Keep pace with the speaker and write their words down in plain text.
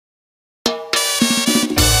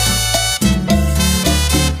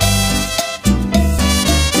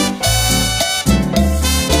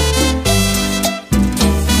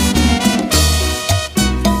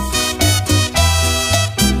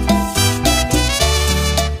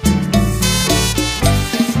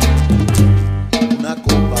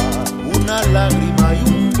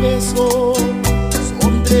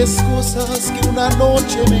más que una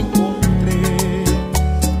noche me encontré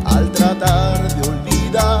al tratar de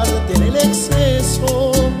olvidarte en el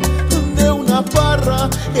exceso de una farra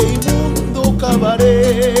e inmundo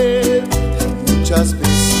cabaret. Muchas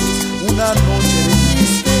veces una noche de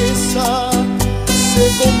tristeza se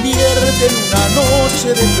convierte en una noche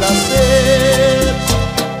de placer.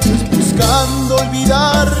 Buscando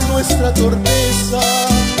olvidar nuestra torpeza,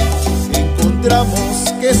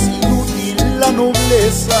 encontramos que es inútil la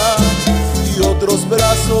nobleza y otros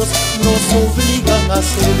brazos nos obligan a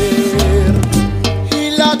ceder.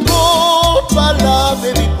 Y la copa la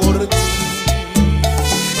bebí por ti,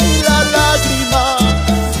 y la lágrima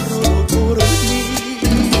rodó por ti.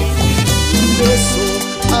 Un beso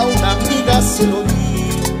a una amiga se lo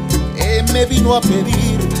di, me vino a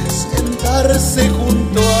pedir sentarse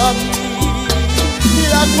junto a mí.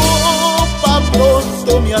 La copa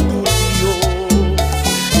pronto me aturdió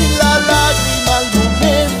y la lágrima al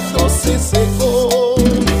momento se secó.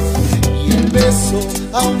 Y el beso,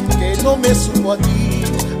 aunque no me supo a ti,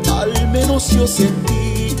 al menos yo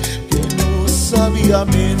sentí que no sabía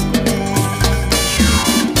mentir.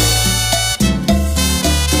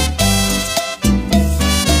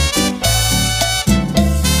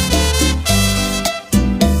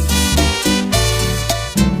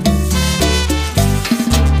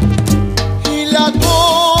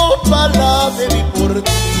 La bebí por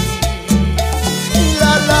ti y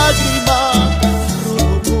la lágrima rodó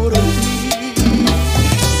por ti.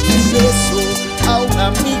 Un beso a una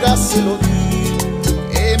amiga se lo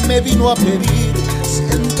di, me vino a pedir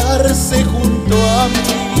sentarse junto a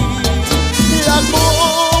mí. La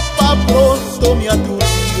copa pronto me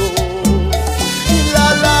aturdió y la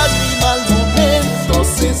lágrima al momento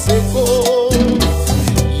se secó.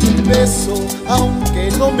 Y el beso,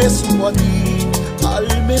 aunque no me supo a ti, al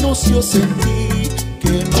menos yo sentí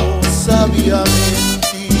que no sabía mentir.